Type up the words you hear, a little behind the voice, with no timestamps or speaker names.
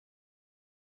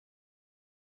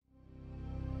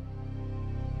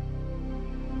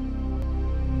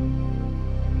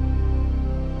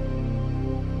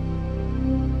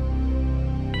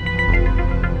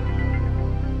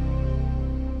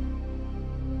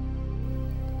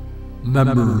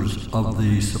members of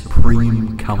the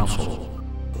Supreme Council.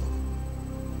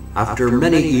 After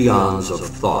many eons of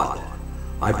thought,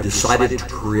 I've decided to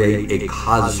create a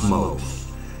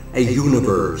cosmos, a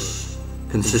universe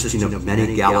consisting of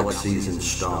many galaxies and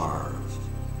stars,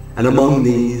 and among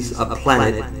these a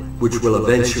planet which will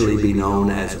eventually be known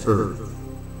as Earth.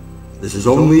 This is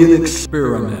only an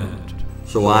experiment,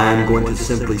 so I am going to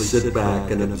simply sit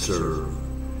back and observe.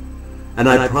 And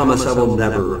I promise I will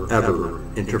never, ever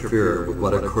interfere with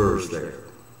what occurs there.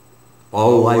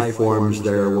 All life forms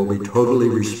there will be totally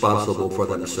responsible for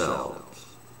themselves.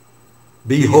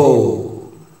 Behold!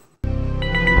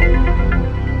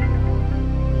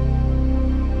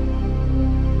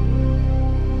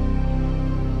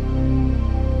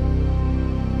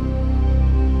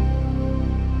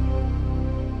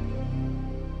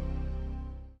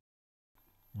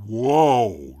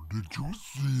 Wow, did you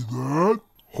see that?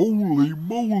 Holy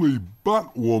moly,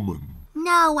 Batwoman!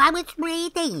 No, I was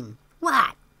reading.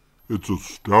 What? It's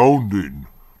astounding.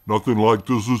 Nothing like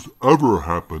this has ever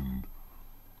happened.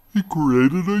 He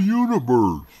created a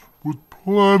universe with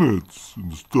planets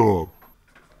and stuff.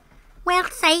 Well,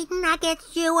 Satan, I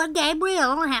guess you or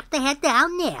Gabriel will have to head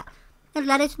down there and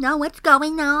let us know what's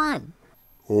going on.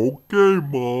 Okay,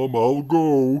 Mom, I'll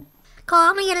go.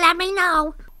 Call me and let me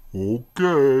know.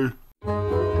 Okay.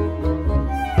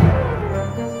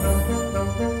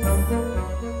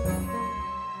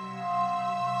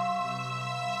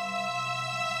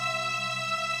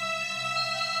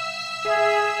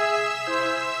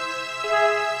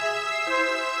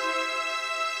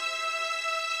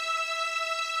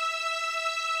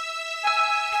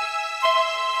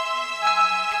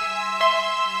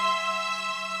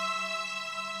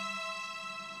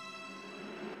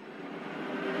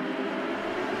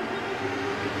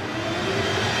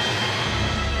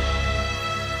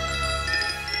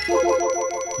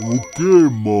 Okay,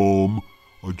 Mom.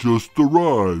 I just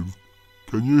arrived.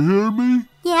 Can you hear me?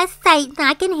 Yes, Satan,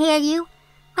 I can hear you,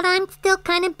 but I'm still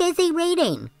kind of busy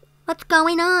reading. What's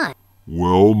going on?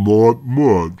 Well, not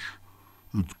much.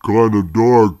 It's kind of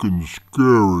dark and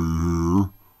scary here.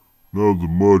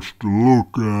 Nothing much to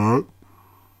look at.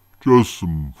 Just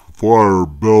some fire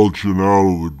belching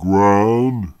out of the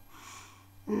ground.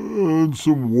 And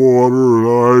some water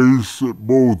and ice at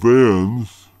both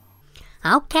ends.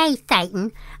 Okay,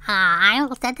 Satan.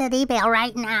 I'll send an email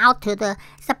right now to the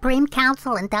Supreme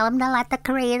Council and tell them to let the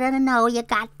Creator know you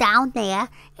got down there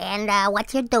and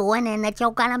what you're doing and that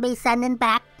you're gonna be sending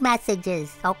back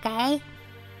messages, okay?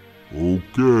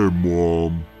 Okay,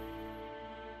 Mom.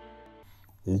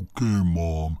 Okay,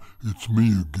 Mom, it's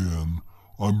me again.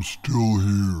 I'm still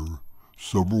here.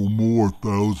 Several more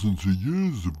thousands of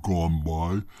years have gone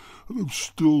by, and I'm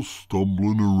still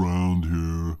stumbling around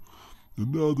here.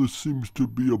 And now there seems to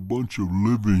be a bunch of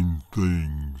living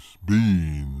things,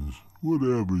 beings,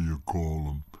 whatever you call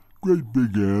them. Great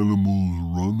big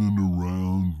animals running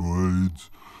around, birds,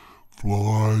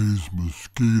 flies,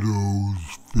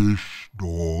 mosquitoes, fish,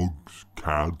 dogs,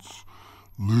 cats,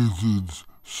 lizards,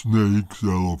 snakes,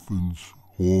 elephants,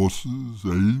 horses,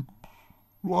 apes,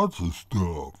 lots of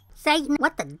stuff. Satan,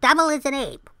 what the devil is an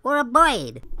ape or a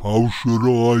bird? How should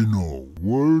I know?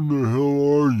 Where in the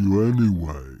hell are you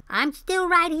anyway? I'm still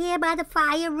right here by the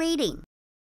fire reading.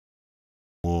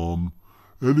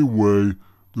 Anyway,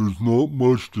 there's not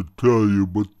much to tell you,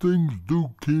 but things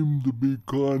do seem to be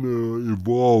kinda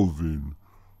evolving.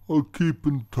 I'll keep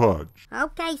in touch.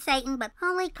 Okay, Satan, but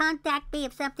only contact me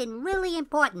if something really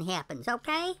important happens,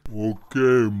 okay?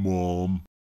 Okay, Mom.